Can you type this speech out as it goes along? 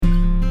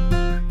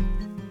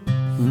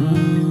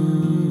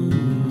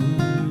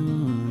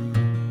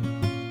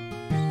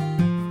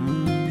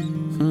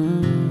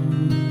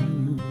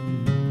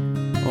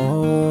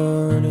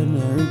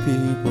Ordinary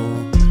people,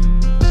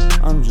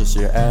 I'm just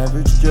your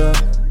average Joe.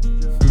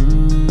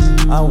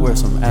 I wear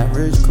some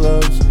average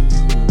clothes,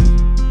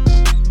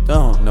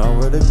 don't know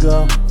where to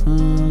go,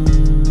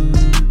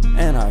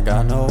 and I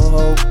got no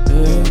hope.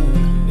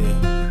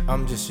 Yeah,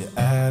 I'm just your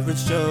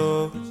average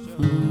Joe.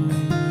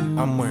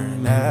 I'm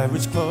wearing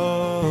average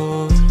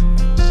clothes.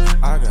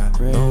 I got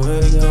nowhere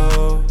to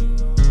go,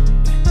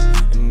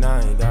 and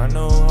I ain't got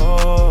no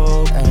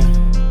hope.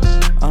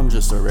 I'm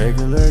just a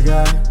regular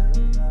guy.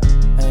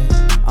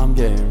 I'm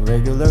getting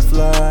regular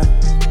fly.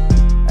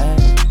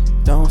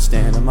 Don't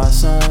stand on my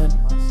side.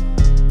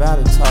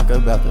 About to talk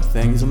about the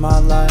things in my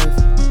life.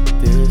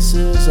 This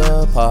is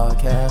a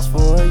podcast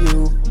for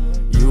you.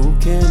 You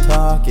can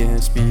talk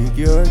and speak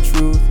your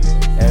truth.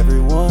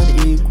 Everyone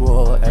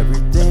equal,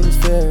 everything's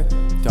fair.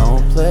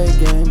 Don't play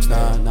games,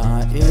 not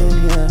in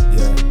here.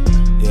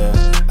 Yeah,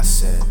 I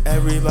said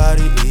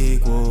everybody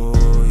equal,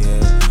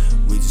 yeah.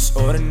 We just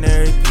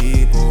ordinary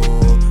people.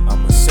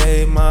 I'ma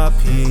save my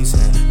peace,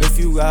 and if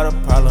you got a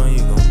problem, you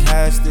gon'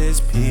 catch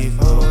this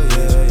people,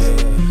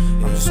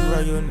 yeah. I'm just a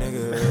regular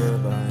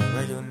nigga, but I ain't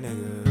regular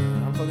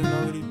nigga. I'm fucking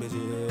over these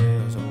bitches.